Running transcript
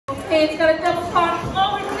okay, it's got a double top.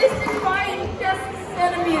 Oh, it missed it by just a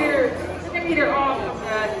centimeter off of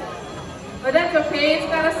that. But that's okay, it's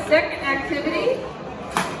got a second activity.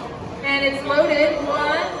 And it's loaded.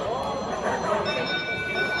 One.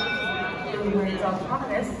 It's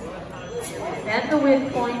autonomous. And the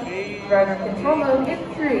wind point. Driver control mode in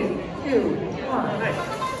 3, 2, 1.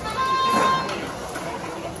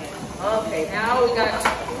 Okay, now we got,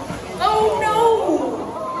 oh no!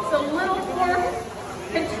 It's a little more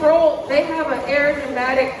control. They have an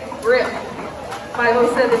aerodynamic grip,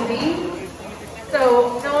 507B.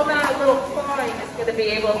 So no amount of little clawing is going to be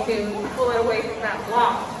able to pull it away from that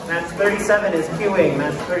block. Match 37 is queuing,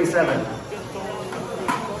 match 37.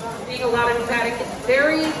 Being a lot of pneumatic is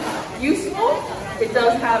very useful. It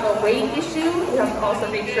does have a weight issue. You have to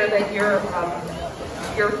also make sure that you're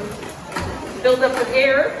filled up with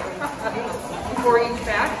air before each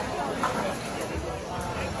batch.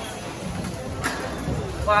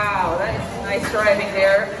 Wow, that is nice driving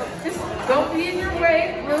there. Just don't be in your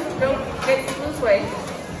way, don't get in Blue's way.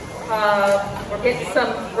 We're getting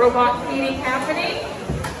some robot feeding happening.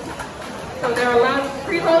 So they're allowed to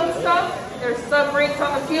preload stuff. There's some rings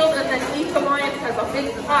on the field, and then each alliance has a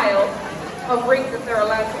big pile of rings that they're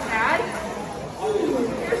allowed to add. Ooh,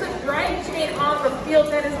 there's a drive chain on the field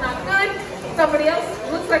that is not good. Somebody else,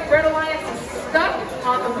 looks like Red Alliance is stuck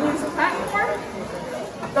on the Blues platform.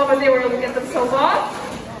 But they were able to get themselves off.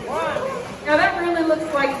 Now that really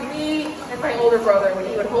looks like me and my older brother when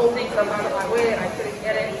he would hold things up out of my way and I couldn't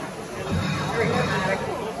get it. Very dramatic.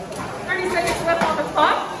 30 seconds left on the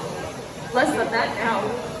clock. Less than that now.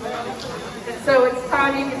 And so it's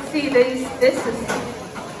time, you can see this is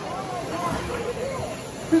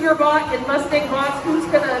Cougar Bot and Mustang Bots. Who's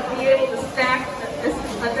going to be able to stack this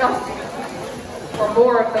enough or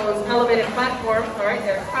more of those elevated platforms? All right,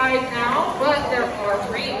 they're tied now, but there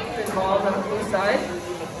are rings involved on the blue side.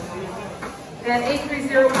 And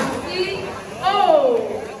 8301C, oh,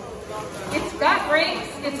 it's got rings,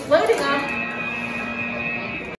 it's loading